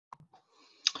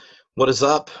What is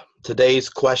up? Today's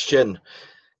question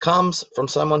comes from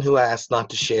someone who asked not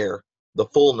to share the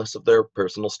fullness of their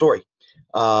personal story.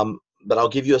 But I'll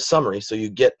give you a summary so you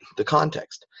get the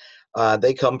context.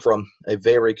 They come from a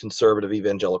very conservative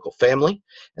evangelical family,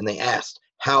 and they asked,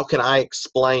 how can I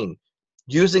explain,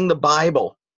 using the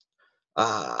Bible,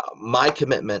 my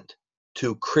commitment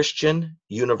to Christian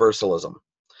universalism?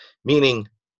 Meaning,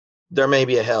 there may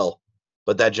be a hell,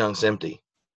 but that junk's empty.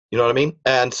 You know what I mean?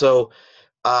 And so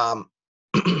um,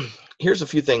 here's a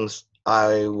few things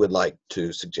I would like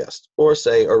to suggest or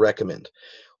say or recommend.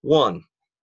 One,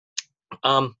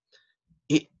 um,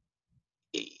 it,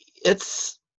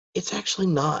 it's actually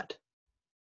not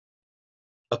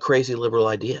a crazy liberal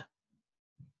idea.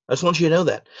 I just want you to know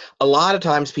that. A lot of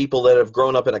times people that have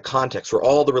grown up in a context where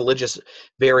all the religious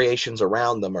variations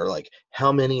around them are like,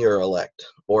 how many are elect?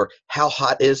 Or how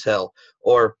hot is hell?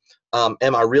 Or am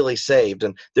I really saved?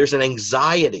 And there's an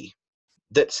anxiety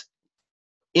that's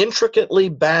intricately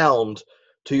bound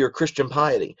to your Christian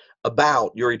piety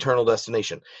about your eternal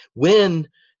destination. When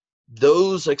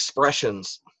those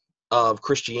expressions of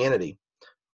Christianity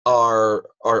are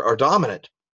dominant,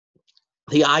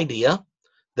 the idea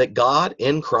that God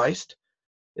in Christ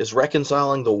is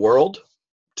reconciling the world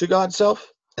to God's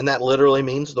self, and that literally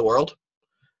means the world,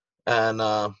 and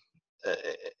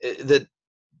that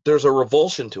there's a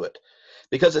revulsion to it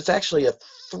because it's actually a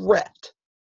threat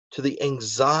to the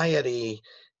anxiety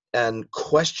and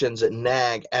questions that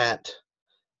nag at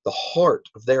the heart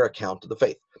of their account of the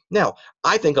faith. Now,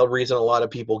 I think a reason a lot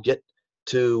of people get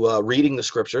to reading the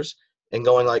scriptures and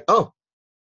going like, oh,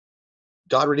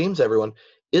 God redeems everyone,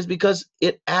 is because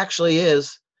it actually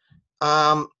is,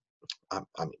 I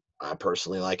mean, I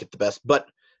personally like it the best, but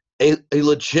a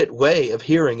legit way of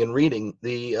hearing and reading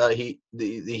the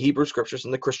Hebrew scriptures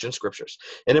and the Christian scriptures.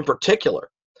 And in particular,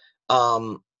 the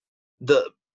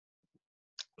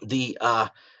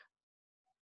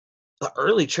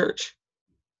early church,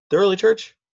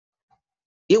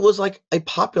 it was like a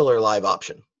popular live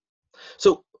option.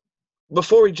 So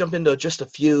before we jump into just a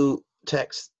few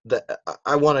texts, that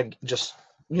I want to just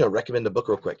recommend a book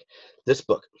real quick. This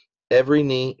book, Every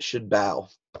Knee Should Bow.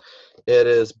 It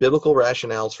is Biblical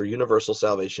Rationales for Universal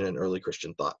Salvation in Early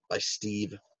Christian Thought by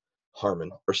Stephen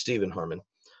Harmon.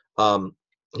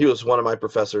 He was one of my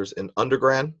professors in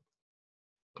undergrad,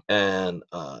 and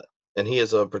he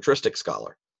is a patristic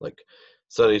scholar, like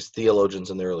studies theologians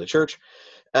in the early church.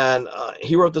 And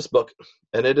he wrote this book,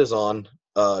 and it is on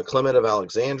Clement of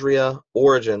Alexandria,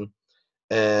 Origen,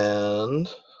 and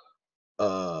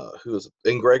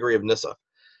Gregory of Nyssa.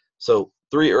 So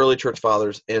 3 early church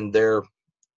fathers and their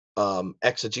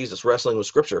exegesis, wrestling with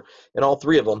scripture, and all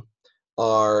 3 of them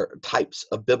are types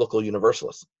of biblical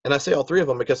universalists. And I say all 3 of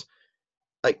them because,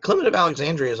 like, Clement of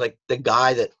Alexandria is like the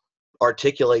guy that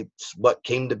articulates what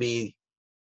came to be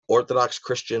Orthodox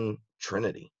Christian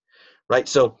Trinity, right?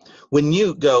 So when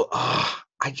you go, I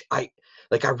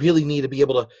really need to be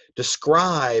able to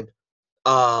describe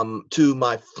to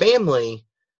my family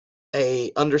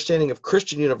a understanding of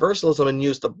Christian universalism and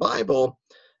use the Bible,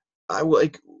 how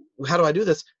do I do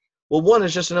this? Well, one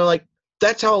is just to know, like,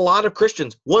 that's how a lot of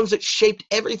Christians, ones that shaped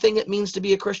everything it means to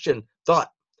be a Christian, thought.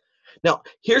 Now,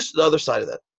 here's the other side of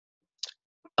that.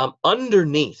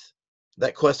 Underneath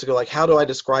that quest to go, like, how do I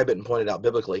describe it and point it out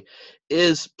biblically,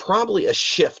 is probably a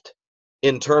shift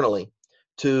internally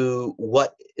to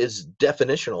what is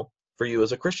definitional for you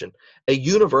as a Christian. A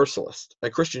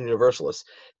Christian universalist,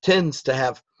 tends to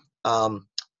have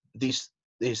these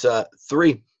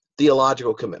 3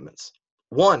 theological commitments.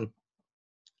 One,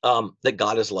 that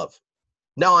God is love.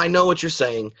 Now, I know what you're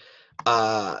saying,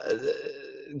 God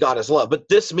is love, but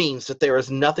this means that there is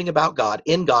nothing about God,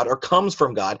 in God, or comes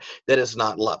from God that is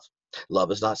not love.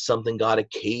 Love is not something God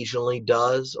occasionally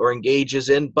does or engages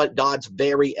in, but God's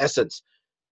very essence.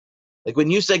 Like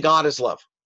when you say God is love,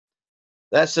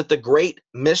 that's that the great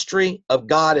mystery of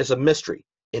God is a mystery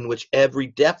in which every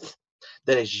depth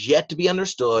that is yet to be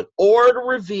understood or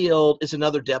revealed is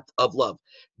another depth of love.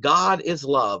 God is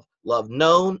love, love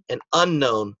known and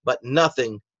unknown, but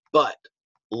nothing but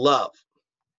love.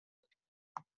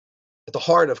 At the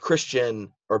heart of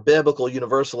Christian or biblical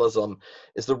universalism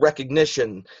is the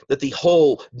recognition that the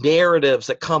whole narratives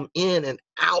that come in and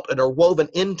out and are woven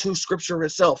into Scripture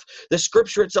itself, the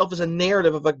Scripture itself is a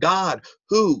narrative of a God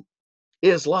who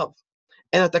is love.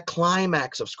 And at the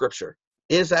climax of Scripture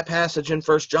is that passage in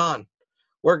 1 John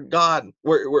where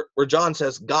John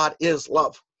says God is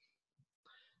love.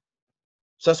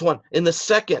 So that's one. And the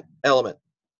second element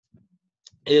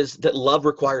is that love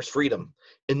requires freedom.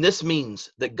 And this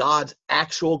means that God's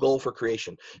actual goal for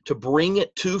creation, to bring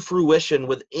it to fruition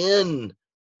within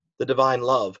the divine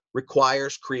love,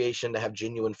 requires creation to have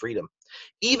genuine freedom.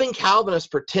 Even Calvinists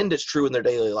pretend it's true in their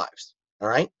daily lives. All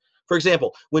right? For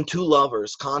example, when two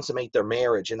lovers consummate their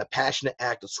marriage in a passionate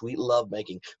act of sweet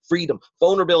lovemaking, freedom,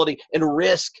 vulnerability, and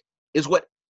risk is what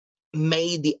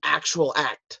made the actual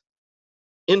act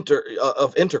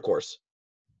of intercourse,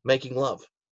 making love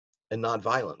and not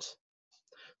violence.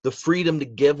 The freedom to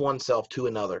give oneself to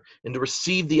another and to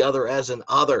receive the other as an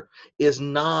other is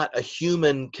not a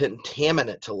human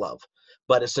contaminant to love,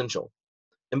 but essential.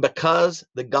 And because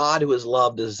the God who is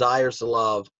love desires to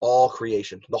love all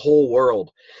creation, the whole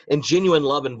world, and genuine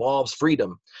love involves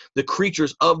freedom, the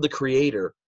creatures of the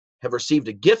Creator have received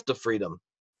a gift of freedom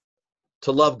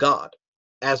to love God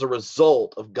as a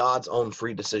result of God's own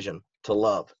free decision to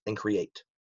love and create.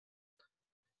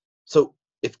 So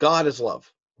if God is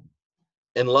love,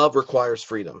 and love requires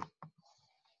freedom,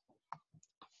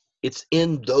 it's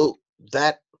in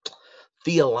that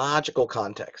theological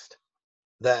context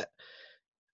that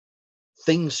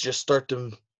things just start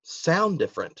to sound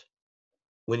different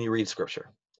when you read Scripture.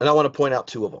 And I want to point out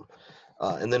two of them,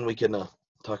 and then we can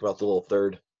talk about the little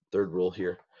third rule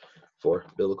here for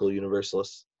biblical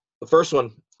universalists. The first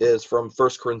one is from 1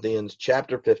 Corinthians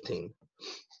chapter 15.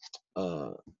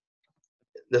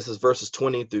 This is verses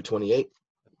 20 through 28.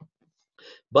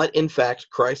 But in fact,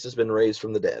 Christ has been raised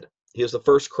from the dead. He is the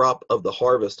first crop of the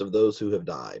harvest of those who have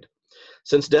died.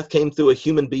 Since death came through a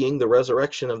human being, the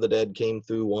resurrection of the dead came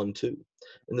through one too.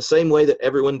 In the same way that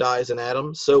everyone dies in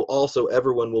Adam, so also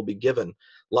everyone will be given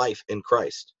life in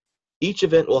Christ. Each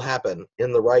event will happen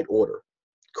in the right order.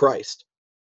 Christ,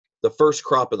 the first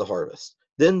crop of the harvest.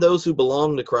 Then those who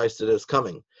belong to Christ that is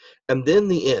coming. And then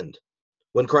the end,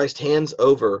 when Christ hands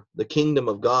over the kingdom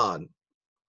of God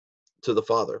to the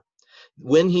Father.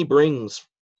 When he brings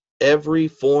every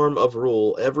form of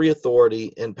rule, every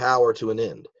authority and power to an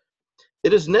end.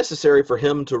 It is necessary for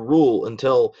him to rule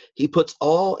until he puts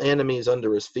all enemies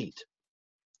under his feet.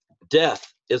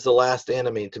 Death is the last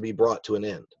enemy to be brought to an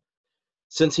end.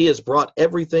 Since he has brought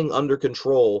everything under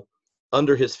control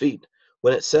under his feet,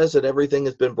 when it says that everything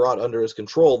has been brought under his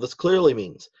control, this clearly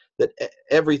means that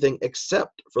everything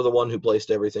except for the one who placed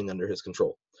everything under his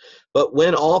control. But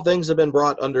when all things have been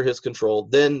brought under his control,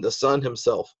 then the Son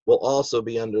himself will also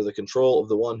be under the control of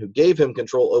the one who gave him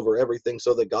control over everything,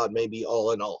 so that God may be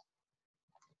all in all.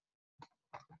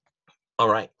 All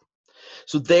right.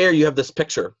 So there you have this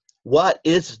picture. What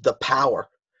is the power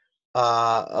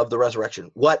of the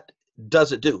resurrection? What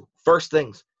does it do? First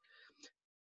things,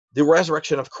 the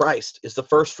resurrection of Christ is the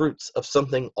first fruits of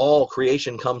something all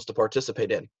creation comes to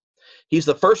participate in. He's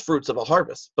the first fruits of a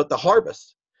harvest, but the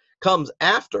harvest comes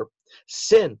after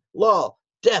sin, law,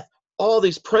 death, all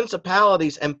these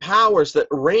principalities and powers that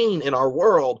reign in our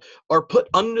world are put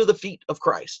under the feet of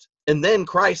Christ. And then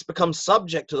Christ becomes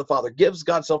subject to the Father, gives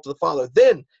God's self to the Father.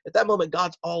 Then, at that moment,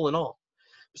 God's all in all.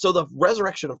 So the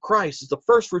resurrection of Christ is the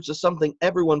first fruits of something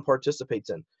everyone participates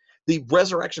in. The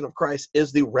resurrection of Christ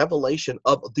is the revelation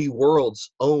of the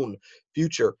world's own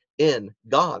future in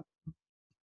God.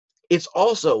 It's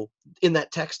also in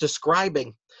that text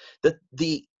describing that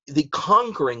the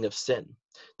conquering of sin,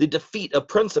 the defeat of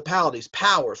principalities,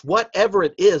 powers, whatever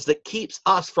it is that keeps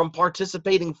us from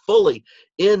participating fully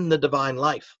in the divine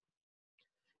life,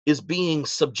 is being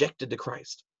subjected to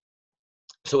Christ.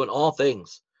 So in all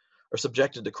things are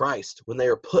subjected to Christ when they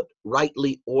are put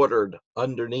rightly ordered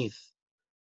underneath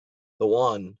the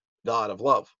one God of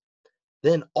love.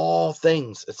 Then all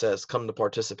things, it says, come to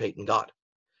participate in God.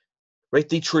 Right?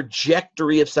 The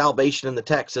trajectory of salvation in the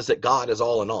text is that God is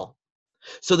all in all.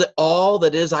 So that all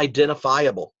that is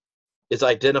identifiable is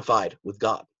identified with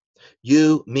God.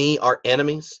 You, me, our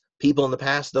enemies, people in the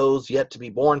past, those yet to be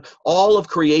born, all of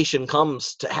creation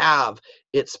comes to have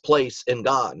its place in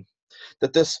God.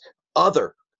 That this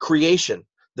other creation,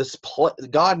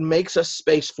 God makes a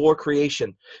space for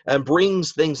creation and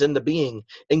brings things into being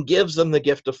and gives them the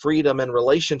gift of freedom and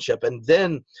relationship. And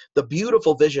then the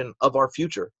beautiful vision of our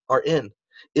future, our end,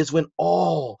 is when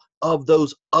all of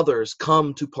those others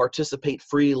come to participate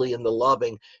freely in the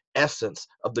loving essence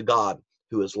of the God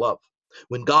who is love.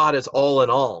 When God is all in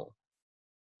all,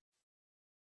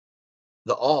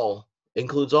 the all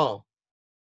includes all.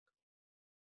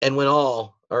 And when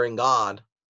all are in God,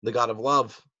 the God of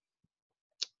love,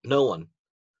 no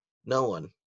one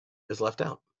is left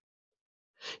out.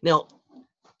 Now,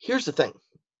 here's the thing.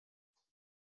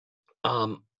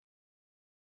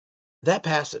 That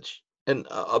passage, and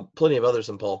plenty of others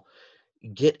in Paul,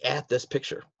 get at this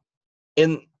picture.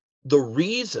 And the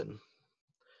reason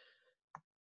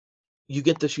you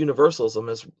get this universalism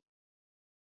is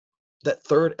that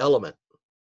third element,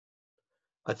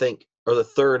 I think, or the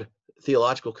third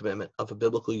theological commitment of a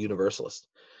biblical universalist.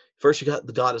 First, you got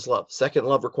the God is love. Second,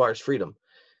 love requires freedom.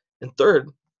 And third,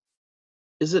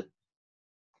 is it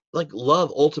like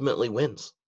love ultimately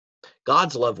wins?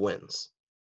 God's love wins.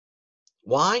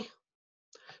 Why?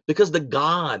 Because the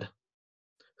God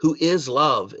who is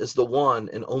love is the one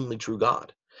and only true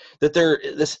God. That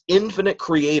this infinite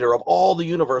creator of all the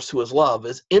universe who is love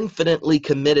is infinitely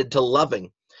committed to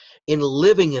loving and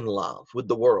living in love with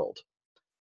the world.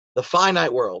 The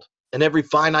finite world and every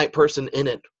finite person in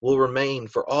it will remain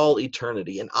for all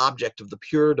eternity an object of the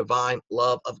pure divine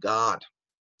love of God.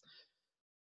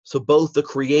 So both the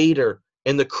creator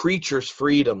and the creature's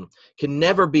freedom can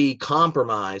never be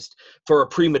compromised for a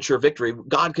premature victory.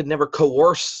 God could never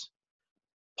coerce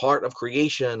part of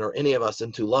creation or any of us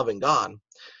into loving God.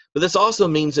 But this also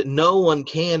means that no one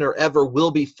can or ever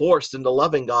will be forced into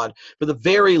loving God. For the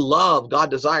very love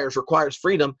God desires requires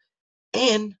freedom,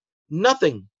 and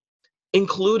nothing,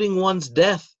 including one's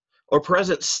death or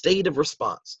present state of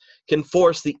response, can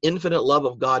force the infinite love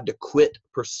of God to quit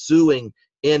pursuing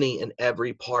any and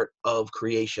every part of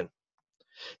creation.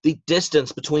 The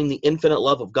distance between the infinite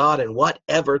love of God and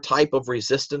whatever type of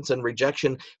resistance and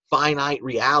rejection finite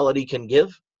reality can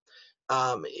give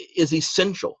is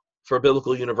essential for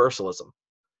biblical universalism.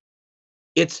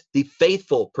 It's the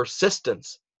faithful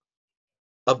persistence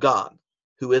of God,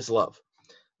 who is love,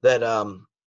 that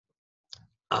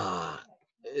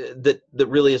that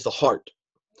really is the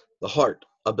heart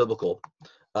of biblical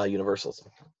universalism.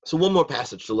 So one more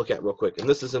passage to look at real quick, and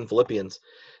this is in Philippians,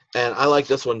 and I like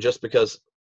this one just because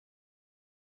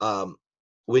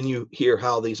when you hear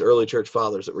how these early church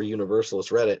fathers that were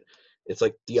universalists read it, it's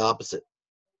like the opposite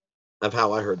of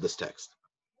how I heard this text.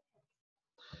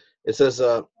 It says,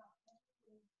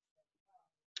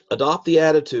 adopt the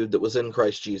attitude that was in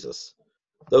Christ Jesus.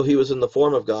 Though he was in the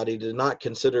form of God, he did not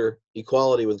consider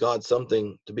equality with God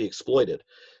something to be exploited,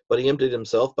 but he emptied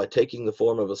himself by taking the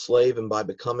form of a slave and by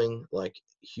becoming like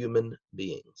human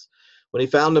beings. When he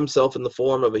found himself in the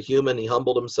form of a human, he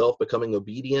humbled himself, becoming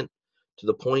obedient to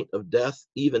the point of death,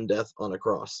 even death on a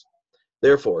cross.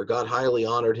 Therefore, God highly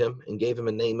honored him and gave him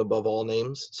a name above all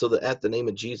names, so that at the name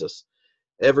of Jesus,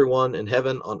 everyone in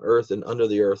heaven, on earth, and under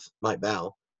the earth might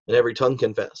bow, and every tongue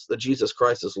confess that Jesus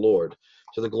Christ is Lord,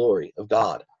 to the glory of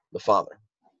God the Father.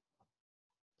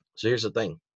 So here's the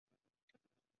thing.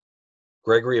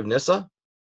 Gregory of Nyssa,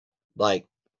 like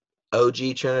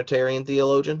OG Trinitarian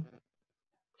theologian,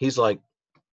 he's like,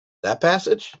 that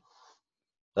passage,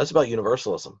 that's about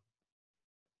universalism.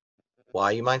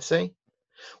 Why, you might say?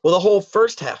 Well, the whole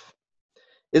first half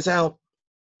is how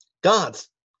God's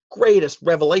greatest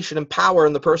revelation and power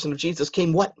in the person of Jesus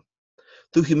came what?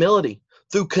 Through humility,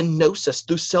 through kenosis,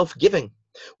 through self-giving.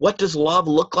 What does love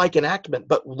look like in enactment?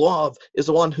 But love is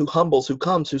the one who humbles, who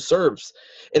comes, who serves,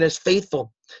 and is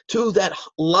faithful to that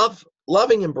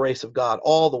loving embrace of God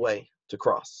all the way to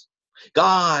cross.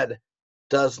 God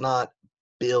does not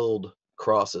build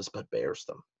crosses, but bears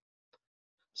them.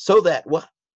 So that what?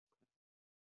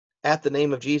 At the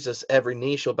name of Jesus, every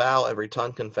knee shall bow, every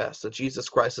tongue confess that Jesus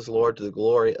Christ is Lord, to the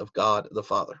glory of God the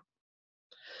Father.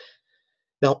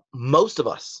 Now, most of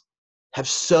us have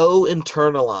so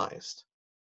internalized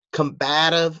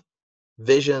combative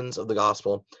visions of the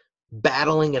gospel,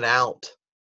 battling it out,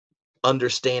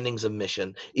 understandings of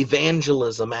mission,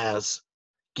 evangelism as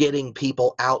getting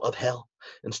people out of hell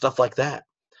and stuff like that.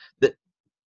 That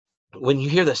when you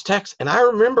hear this text, and I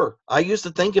remember I used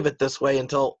to think of it this way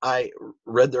until I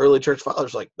read the early church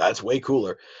fathers, like, that's way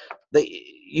cooler.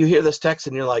 You hear this text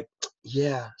and you're like,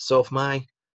 yeah, so if my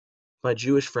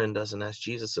Jewish friend doesn't ask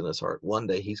Jesus in his heart, one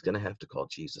day he's going to have to call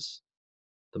Jesus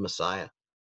the Messiah.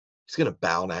 He's going to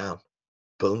bow down,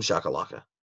 boom shakalaka,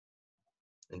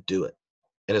 and do it.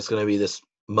 And it's going to be this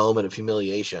moment of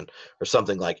humiliation or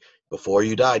something like, before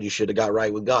you died, you should have got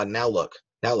right with God. Now look,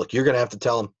 you're going to have to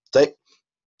tell him,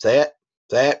 say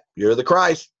it, you're the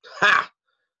Christ. Ha!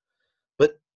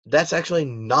 But that's actually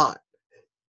not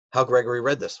how Gregory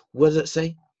read this. What does it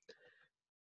say?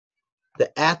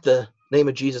 That at the name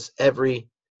of Jesus, every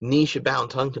knee should bow and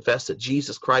tongue confess that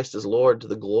Jesus Christ is Lord, to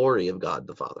the glory of God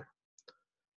the Father.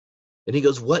 And he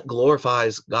goes, what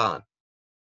glorifies God?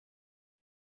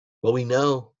 Well, we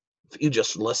know, if you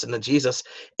just listen to Jesus,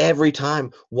 every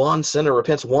time one sinner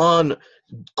repents, one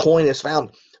coin is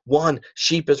found, one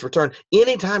sheep is returned.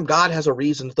 Anytime God has a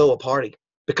reason to throw a party,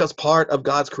 because part of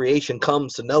God's creation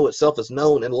comes to know itself as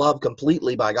known and loved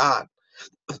completely by God,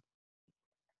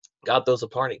 God throws a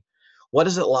party. What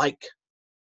is it like?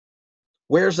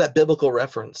 Where's that biblical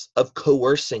reference of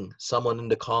coercing someone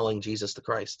into calling Jesus the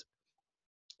Christ?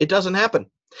 It doesn't happen.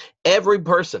 Every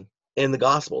person in the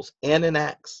Gospels and in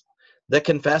Acts, that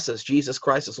confesses Jesus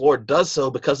Christ as Lord does so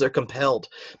because they're compelled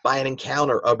by an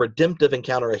encounter, a redemptive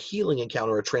encounter, a healing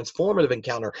encounter, a transformative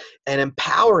encounter, an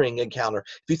empowering encounter.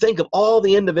 If you think of all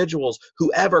the individuals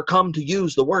who ever come to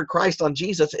use the word Christ on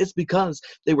Jesus, it's because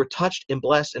they were touched and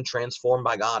blessed and transformed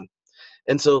by God.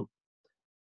 And so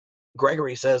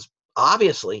Gregory says,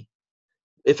 obviously,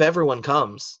 if everyone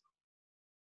comes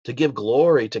to give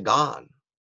glory to God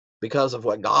because of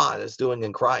what God is doing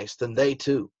in Christ, then they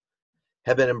too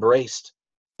have been embraced,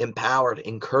 empowered,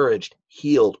 encouraged,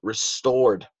 healed,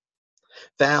 restored,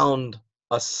 found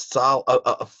a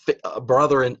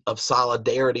brother of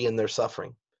solidarity in their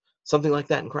suffering, something like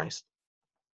that in Christ.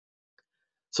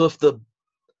 So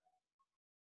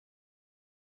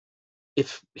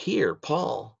if here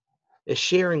Paul is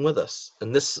sharing with us,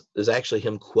 and this is actually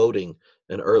him quoting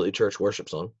an early church worship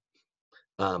song,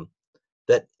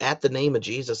 that at the name of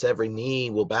Jesus every knee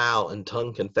will bow and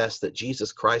tongue confess that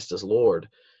Jesus Christ is Lord,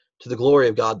 to the glory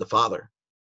of God the Father,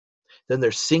 then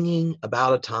they're singing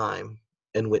about a time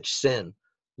in which sin,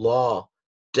 law,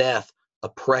 death,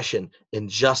 oppression,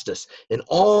 injustice, and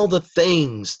all the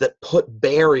things that put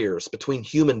barriers between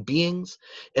human beings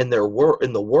and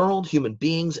in the world, human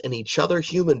beings and each other,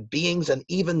 human beings and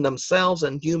even themselves,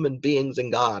 and human beings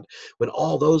and God, when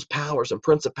all those powers and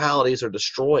principalities are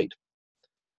destroyed.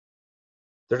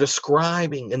 They're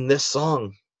describing in this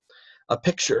song a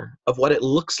picture of what it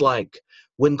looks like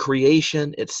when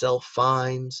creation itself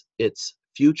finds its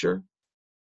future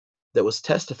that was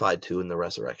testified to in the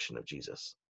resurrection of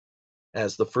Jesus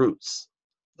as the fruits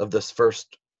of this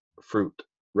first fruit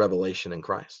revelation in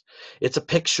Christ. It's a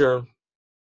picture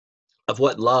of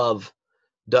what love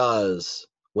does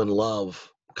when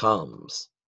love comes.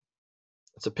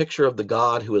 It's a picture of the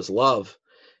God who is love,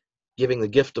 giving the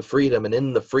gift of freedom, and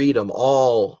in the freedom,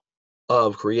 all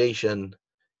of creation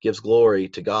gives glory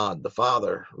to God the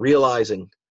Father, realizing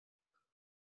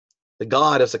that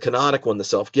God is the canonic one, the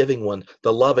self-giving one,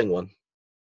 the loving one.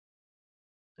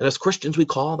 And as Christians, we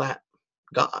call that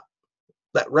God.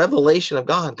 That revelation of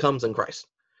God comes in Christ.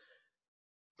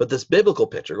 But this biblical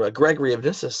picture, what Gregory of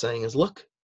Nyssa is saying is, look,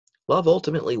 love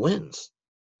ultimately wins.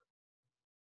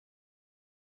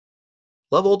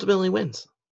 Love ultimately wins.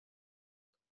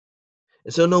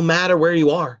 And so no matter where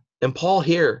you are, and Paul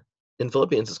here in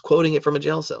Philippians is quoting it from a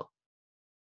jail cell,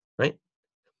 right?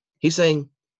 He's saying,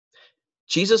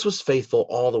 Jesus was faithful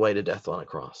all the way to death on a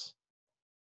cross.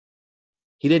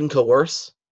 He didn't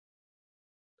coerce.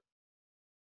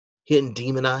 He didn't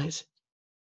demonize.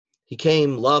 He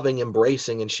came loving,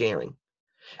 embracing, and sharing.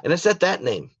 And it's at that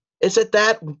name. It's at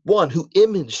that one who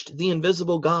imaged the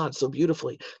invisible God so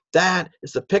beautifully. That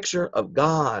is the picture of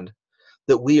God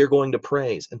that we are going to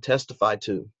praise and testify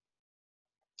to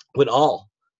when all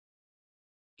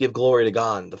give glory to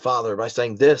God, the Father, by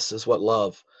saying this is what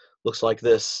love looks like.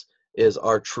 This is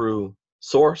our true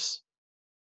source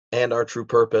and our true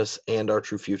purpose and our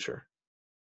true future.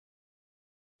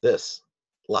 This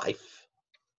life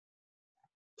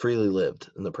freely lived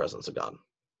in the presence of God.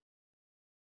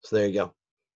 So there you go.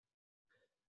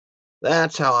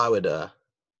 That's how I would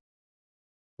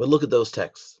look at those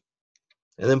texts,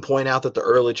 and then point out that the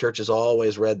early churches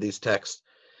always read these texts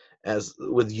as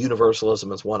with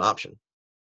universalism as one option,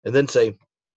 and then say,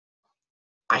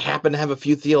 I happen to have a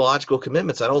few theological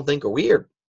commitments I don't think are weird.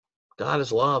 God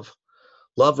is love.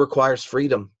 Love requires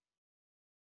freedom.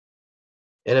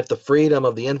 And if the freedom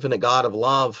of the infinite God of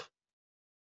love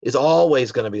is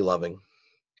always going to be loving,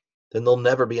 then there'll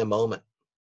never be a moment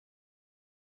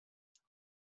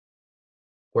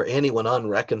where anyone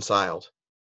unreconciled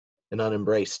and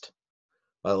unembraced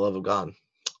by the love of God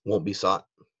won't be sought.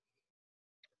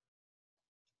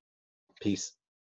 Peace.